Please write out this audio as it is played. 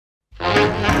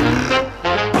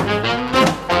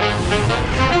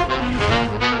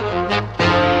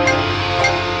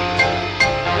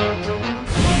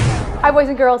boys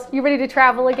and girls, you ready to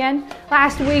travel again?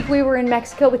 Last week we were in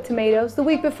Mexico with tomatoes, the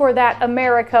week before that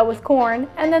America with corn,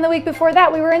 and then the week before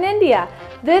that we were in India.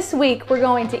 This week we're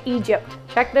going to Egypt.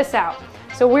 Check this out.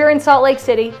 So we're in Salt Lake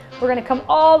City. We're gonna come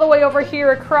all the way over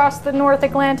here across the North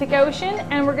Atlantic Ocean,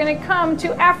 and we're gonna come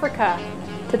to Africa,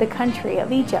 to the country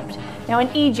of Egypt. Now in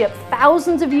Egypt,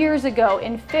 thousands of years ago,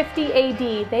 in 50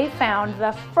 AD, they found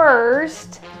the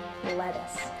first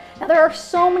lettuce. Now there are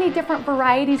so many different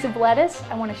varieties of lettuce.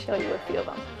 I want to show you a few of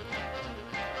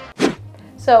them.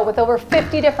 So with over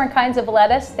 50 different kinds of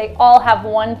lettuce, they all have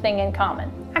one thing in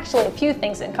common. Actually, a few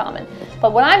things in common.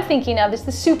 But what I'm thinking of is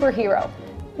the superhero.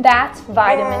 That's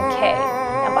vitamin K.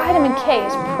 Now vitamin K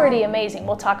is pretty amazing.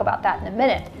 We'll talk about that in a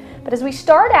minute. But as we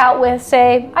start out with,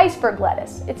 say, iceberg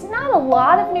lettuce, it's not a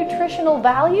lot of nutritional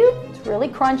value. It's really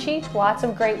crunchy, lots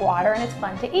of great water, and it's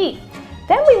fun to eat.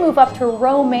 Then we move up to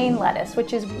romaine lettuce,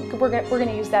 which is, we're going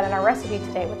to use that in our recipe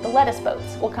today with the lettuce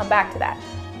boats. We'll come back to that.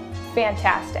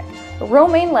 Fantastic. The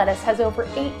romaine lettuce has over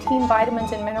 18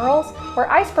 vitamins and minerals, where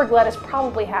iceberg lettuce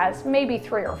probably has maybe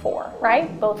 3 or 4,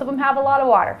 right? Both of them have a lot of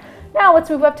water. Now let's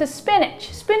move up to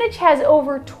spinach. Spinach has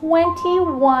over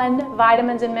 21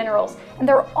 vitamins and minerals, and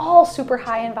they're all super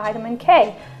high in vitamin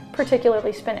K,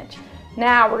 particularly spinach.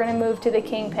 Now we're going to move to the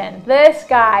kingpin. This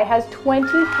guy has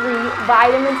 23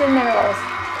 vitamins and minerals.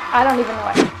 I don't even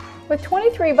know it. With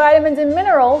 23 vitamins and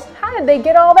minerals, how did they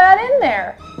get all that in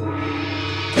there?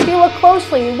 If you look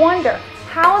closely, you wonder,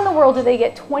 how in the world do they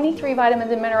get 23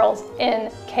 vitamins and minerals in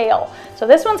kale? So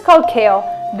this one's called kale,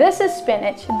 this is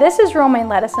spinach, this is romaine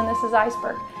lettuce, and this is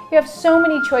iceberg. You have so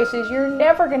many choices, you're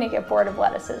never going to get bored of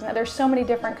lettuces. Now there's so many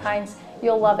different kinds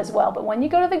you'll love as well, but when you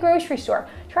go to the grocery store,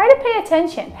 try to pay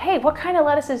attention. Hey, what kind of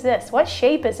lettuce is this? What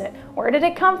shape is it? Where did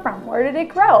it come from? Where did it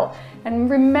grow? And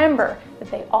remember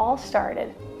that they all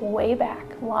started way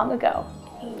back long ago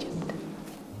in Egypt.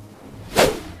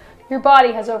 Your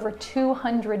body has over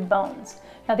 200 bones.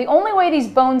 Now the only way these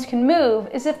bones can move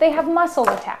is if they have muscles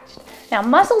attached. Now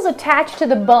muscles attach to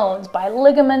the bones by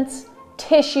ligaments,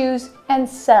 tissues, and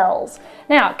cells.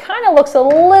 Now it kind of looks a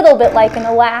little bit like an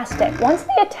elastic. Once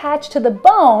they attach to the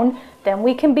bone, then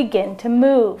we can begin to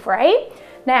move, right?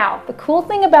 Now the cool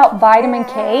thing about vitamin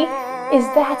K is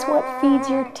that's what feeds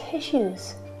your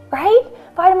tissues, right?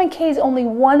 Vitamin K is only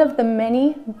one of the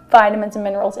many vitamins and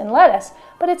minerals in lettuce,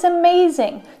 but it's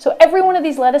amazing. So every one of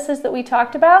these lettuces that we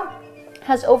talked about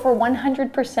has over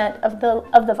 100%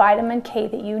 of the vitamin K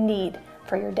that you need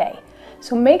for your day.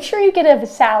 So make sure you get a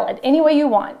salad any way you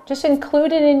want. Just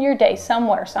include it in your day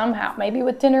somewhere, somehow. Maybe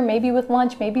with dinner, maybe with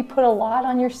lunch, maybe put a lot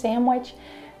on your sandwich.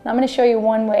 And I'm going to show you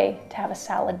one way to have a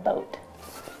salad boat.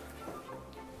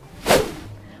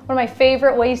 One of my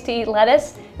favorite ways to eat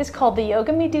lettuce is called the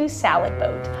YogaMeDo salad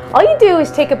boat. All you do is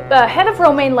take a head of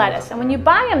romaine lettuce, and when you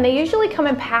buy them, they usually come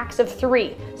in packs of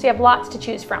 3, so you have lots to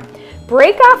choose from.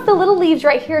 Break off the little leaves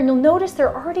right here, and you'll notice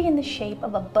they're already in the shape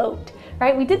of a boat,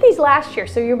 right? We did these last year,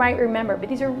 so you might remember, but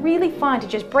these are really fun to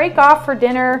just break off for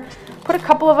dinner. Put a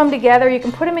couple of them together. You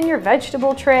can put them in your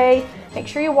vegetable tray. Make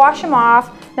sure you wash them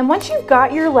off. Then once you've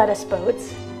got your lettuce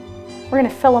boats, we're gonna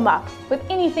fill them up with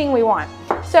anything we want.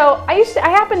 So I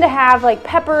happen to have like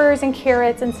peppers and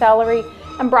carrots and celery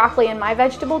and broccoli in my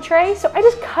vegetable tray. So I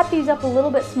just cut these up a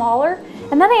little bit smaller,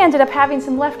 and then I ended up having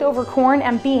some leftover corn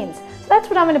and beans. So that's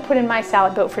what I'm gonna put in my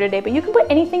salad boat for today, but you can put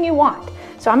anything you want.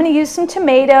 So I'm gonna use some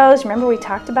tomatoes. Remember we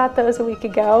talked about those a week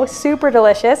ago, super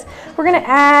delicious. We're gonna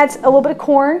add a little bit of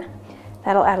corn.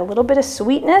 That'll add a little bit of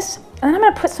sweetness. And then I'm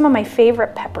gonna put some of my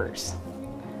favorite peppers.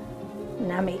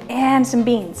 Yummy. And some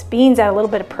beans. Beans add a little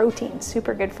bit of protein.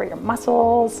 Super good for your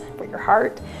muscles, for your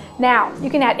heart. Now, you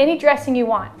can add any dressing you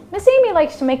want. Miss Amy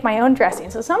likes to make my own dressing,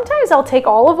 so sometimes I'll take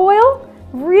olive oil,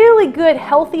 really good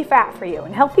healthy fat for you.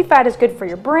 And healthy fat is good for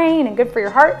your brain and good for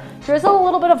your heart. Drizzle a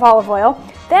little bit of olive oil.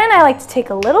 Then I like to take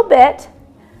a little bit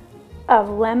of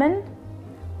lemon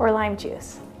or lime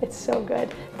juice. It's so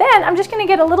good. Then I'm just gonna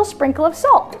get a little sprinkle of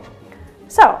salt.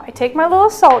 So I take my little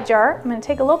salt jar, I'm gonna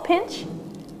take a little pinch,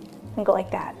 and go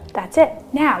like that. That's it.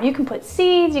 Now you can put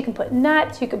seeds, you can put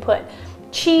nuts, you can put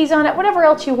cheese on it, whatever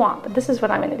else you want, but this is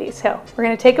what I'm gonna do. So we're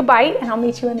gonna take a bite, and I'll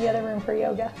meet you in the other room for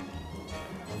yoga.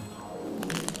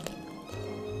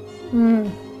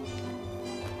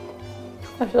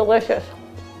 That's delicious.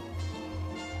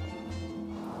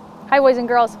 Hi boys and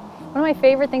girls. One of my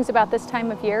favorite things about this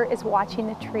time of year is watching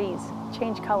the trees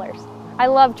change colors. I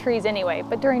love trees anyway,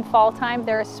 but during fall time,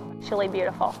 they're especially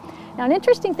beautiful. Now an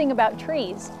interesting thing about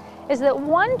trees is that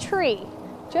one tree,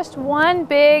 just one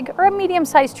big or a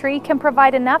medium-sized tree, can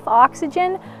provide enough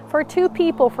oxygen for 2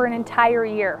 people for an entire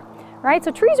year, right?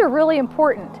 So trees are really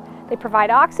important. They provide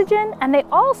oxygen, and they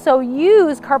also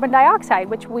use carbon dioxide,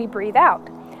 which we breathe out.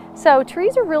 So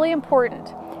trees are really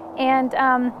important. And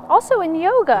also in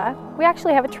yoga, we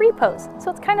actually have a tree pose.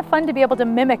 So it's kind of fun to be able to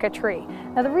mimic a tree.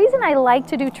 Now the reason I like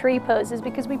to do tree pose is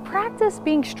because we practice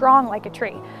being strong like a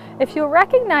tree. If you'll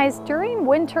recognize, during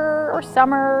winter or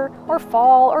summer or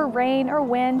fall or rain or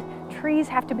wind, trees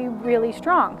have to be really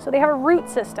strong. So they have a root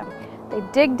system. They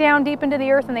dig down deep into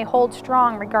the earth and they hold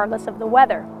strong regardless of the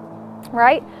weather.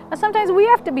 Right? Now sometimes we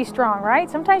have to be strong, right?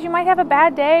 Sometimes you might have a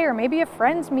bad day, or maybe a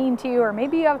friend's mean to you, or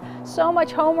maybe you have so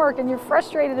much homework and you're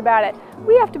frustrated about it.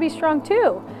 We have to be strong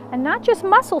too. And not just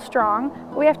muscle strong,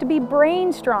 but we have to be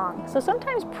brain strong. So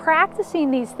sometimes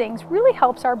practicing these things really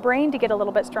helps our brain to get a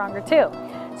little bit stronger too.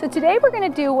 So today we're going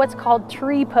to do what's called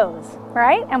tree pose,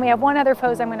 right? And we have one other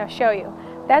pose I'm going to show you.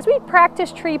 But as we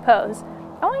practice tree pose,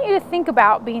 I want you to think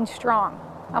about being strong.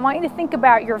 I want you to think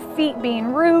about your feet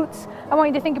being roots. I want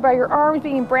you to think about your arms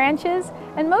being branches,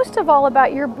 and most of all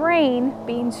about your brain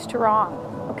being strong,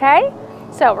 okay?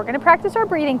 So we're gonna practice our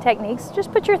breathing techniques.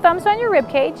 Just put your thumbs on your rib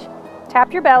cage,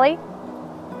 tap your belly.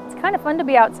 It's kind of fun to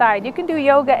be outside. You can do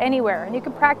yoga anywhere, and you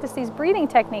can practice these breathing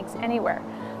techniques anywhere.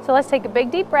 So let's take a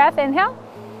big deep breath, inhale.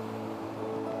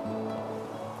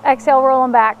 Exhale, roll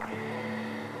them back.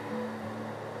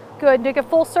 Good, take a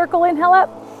full circle, inhale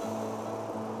up.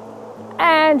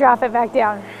 And drop it back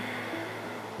down.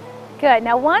 Good.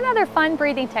 Now one other fun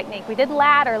breathing technique. We did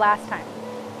ladder last time.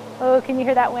 Oh, can you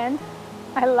hear that wind?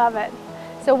 I love it.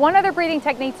 So one other breathing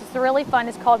technique that's really fun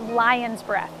is called lion's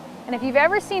breath. And if you've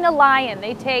ever seen a lion,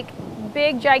 they take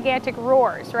big, gigantic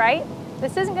roars, right?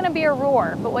 This isn't going to be a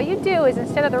roar, but what you do is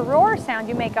instead of the roar sound,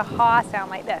 you make a ha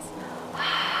sound like this.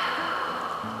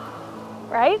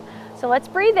 Right? So let's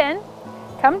breathe in,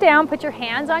 come down, put your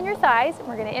hands on your thighs.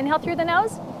 We're going to inhale through the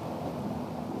nose.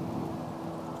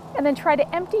 And then try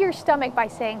to empty your stomach by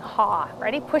saying ha.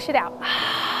 Ready? Push it out.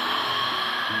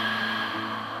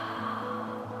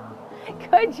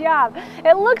 Good job.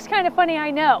 It looks kind of funny,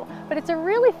 I know, but it's a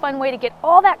really fun way to get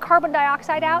all that carbon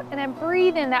dioxide out and then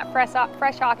breathe in that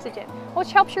fresh oxygen,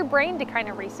 which helps your brain to kind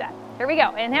of reset. Here we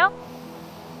go. Inhale.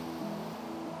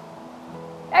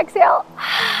 Exhale.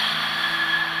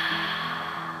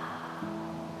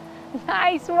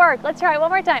 Nice work. Let's try it one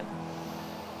more time.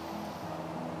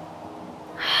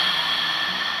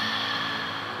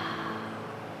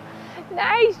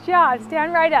 Nice job.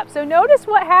 Stand right up. So notice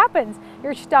what happens.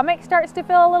 Your stomach starts to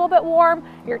feel a little bit warm,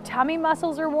 your tummy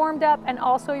muscles are warmed up, and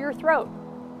also your throat.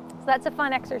 So that's a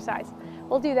fun exercise.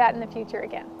 We'll do that in the future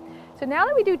again. So now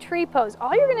that we do tree pose,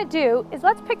 all you're going to do is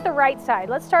let's pick the right side.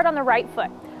 Let's start on the right foot.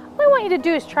 All I want you to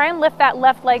do is try and lift that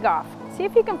left leg off. See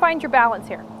if you can find your balance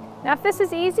here. Now if this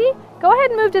is easy, go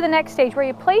ahead and move to the next stage where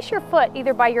you place your foot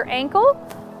either by your ankle,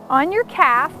 on your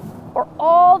calf, or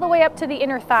all the way up to the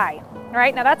inner thigh. All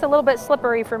right, now that's a little bit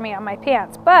slippery for me on my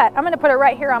pants, but I'm going to put it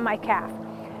right here on my calf.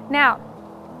 Now,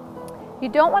 you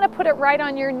don't want to put it right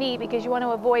on your knee because you want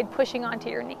to avoid pushing onto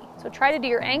your knee. So try to do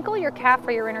your ankle, your calf,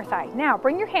 or your inner thigh. Now,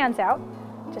 bring your hands out,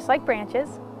 just like branches,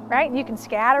 right? You can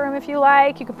scatter them if you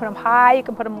like. You can put them high, you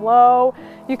can put them low.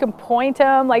 You can point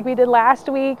them like we did last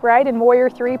week, right, in Warrior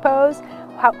 3 pose.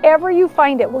 However you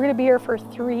find it, we're going to be here for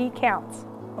 3 counts,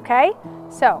 okay?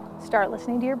 So, start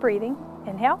listening to your breathing.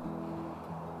 Inhale.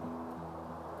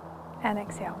 And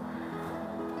exhale.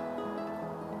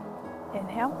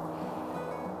 Inhale.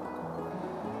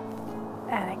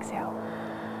 And exhale.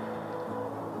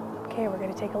 Okay, we're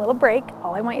going to take a little break.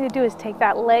 All I want you to do is take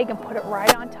that leg and put it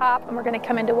right on top, and we're going to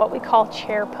come into what we call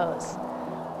chair pose.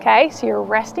 Okay, so you're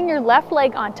resting your left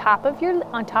leg on top of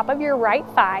your right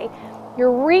thigh.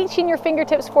 You're reaching your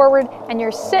fingertips forward, and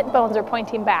your sit bones are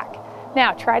pointing back.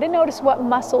 Now, try to notice what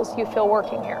muscles you feel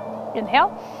working here.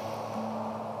 Inhale.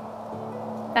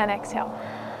 And exhale.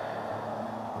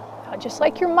 Now, just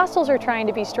like your muscles are trying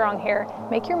to be strong here,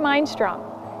 make your mind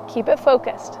strong. Keep it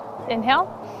focused. Inhale.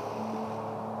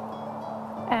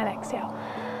 And exhale.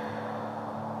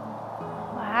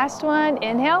 Last one.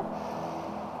 Inhale.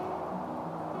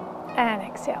 And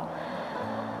exhale.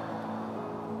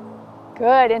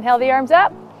 Good. Inhale the arms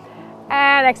up.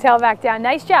 And exhale back down.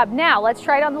 Nice job. Now, let's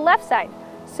try it on the left side.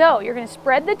 So you're going to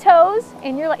spread the toes,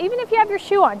 and even if you have your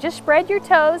shoe on, just spread your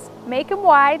toes, make them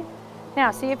wide.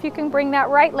 Now see if you can bring that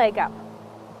right leg up.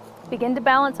 Begin to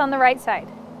balance on the right side.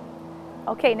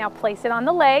 Okay, now place it on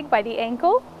the leg by the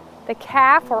ankle, the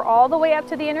calf, or all the way up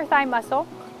to the inner thigh muscle.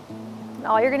 And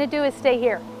all you're going to do is stay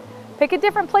here. Pick a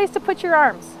different place to put your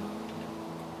arms.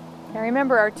 Now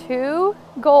remember, our 2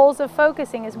 goals of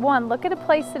focusing is 1, look at a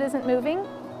place that isn't moving,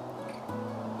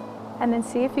 and then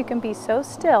see if you can be so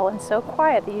still and so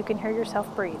quiet that you can hear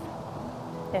yourself breathe.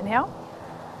 Inhale.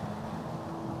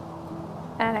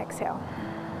 And exhale.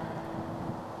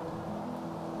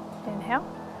 Inhale.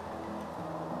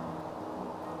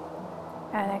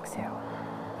 And exhale.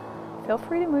 Feel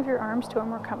free to move your arms to a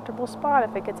more comfortable spot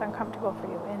if it gets uncomfortable for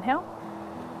you. Inhale.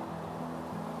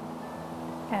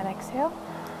 And exhale.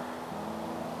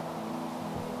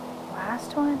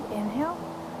 Last one, inhale.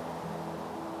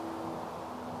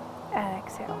 And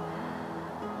exhale.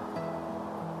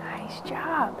 Nice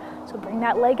job. So bring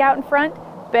that leg out in front,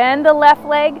 bend the left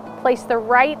leg, place the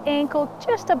right ankle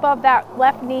just above that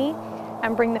left knee,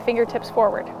 and bring the fingertips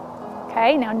forward.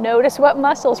 Okay, now notice what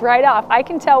muscles right off. I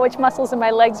can tell which muscles in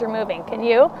my legs are moving. Can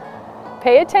you?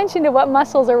 Pay attention to what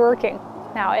muscles are working.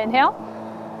 Now inhale.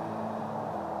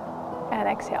 And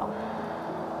exhale.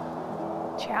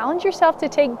 Challenge yourself to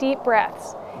take deep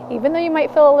breaths. Even though you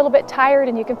might feel a little bit tired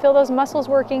and you can feel those muscles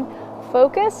working,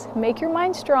 focus, make your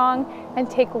mind strong, and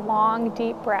take long,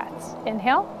 deep breaths.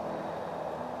 Inhale.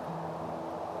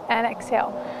 And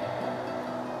exhale.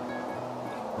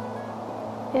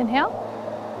 Inhale.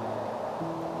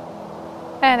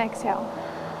 And exhale.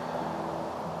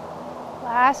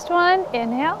 Last one,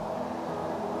 inhale.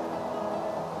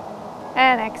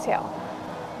 And exhale.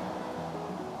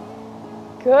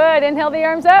 Good, inhale the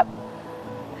arms up.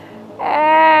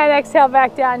 And exhale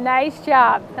back down, nice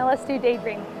job. Now let's do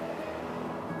daydream.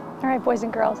 All right, boys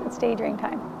and girls, it's daydream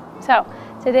time. So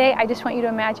today I just want you to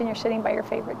imagine you're sitting by your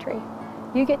favorite tree.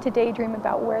 You get to daydream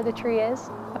about where the tree is,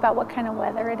 about what kind of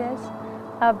weather it is,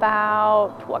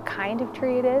 about what kind of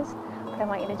tree it is. But I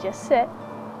want you to just sit,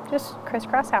 just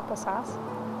crisscross applesauce.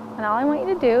 And all I want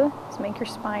you to do is make your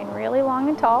spine really long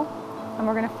and tall. And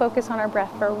we're going to focus on our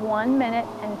breath for 1 minute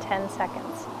and 10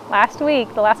 seconds. Last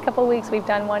week, the last couple of weeks, we've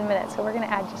done 1 minute, so we're going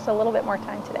to add just a little bit more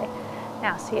time today.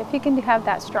 Now, see if you can have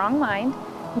that strong mind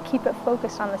and keep it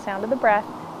focused on the sound of the breath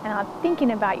and on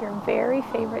thinking about your very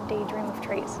favorite daydream of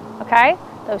trees, okay?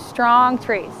 Those strong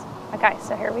trees. Okay,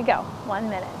 so here we go. 1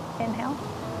 minute. Inhale.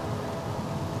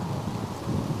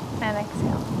 And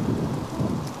exhale.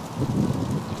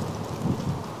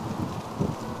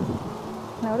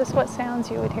 Notice what sounds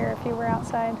you would hear if you were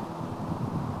outside.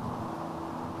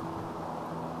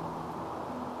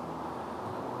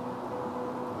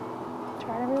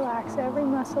 Try to relax every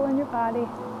muscle in your body.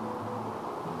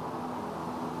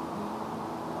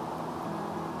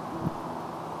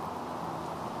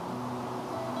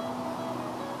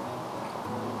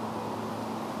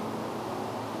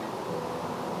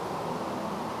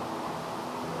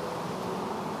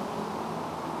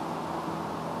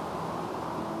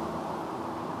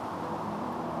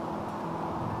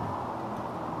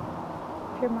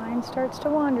 If your mind starts to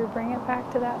wander, bring it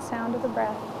back to that sound of the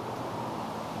breath.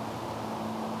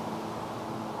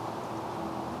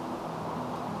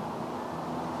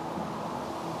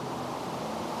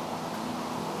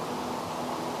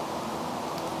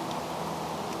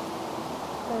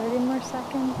 More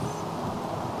seconds.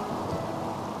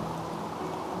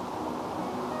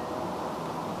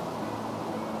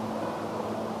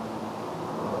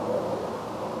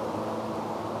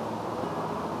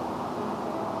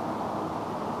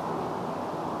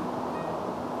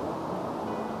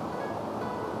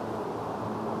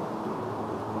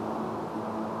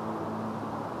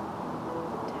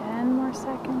 More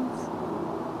seconds.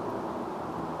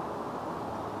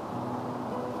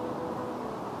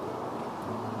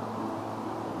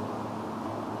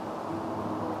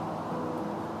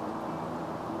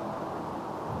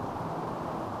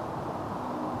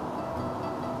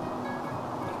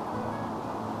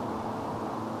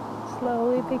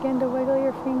 Slowly begin to wiggle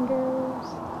your fingers,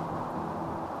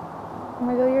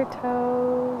 wiggle your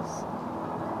toes,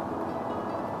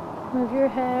 move your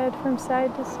head from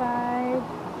side to side.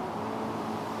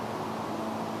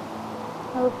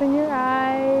 Open your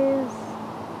eyes.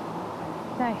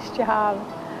 Nice job.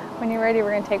 When you're ready,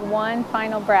 we're going to take one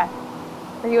final breath.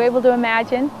 Are you able to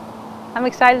imagine? I'm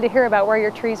excited to hear about where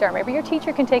your trees are. Maybe your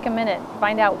teacher can take a minute,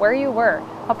 find out where you were.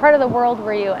 What part of the world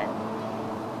were you in?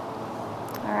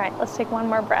 All right, let's take one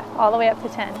more breath, all the way up to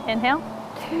 10. Inhale.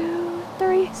 2,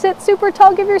 3. Sit super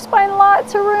tall. Give your spine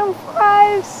lots of room.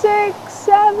 5, 6,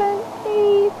 7,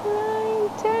 8, 9,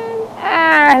 10.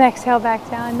 And exhale back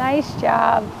down. Nice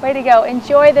job. Way to go.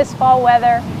 Enjoy this fall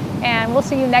weather, and we'll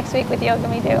see you next week with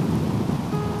YogaMeDo.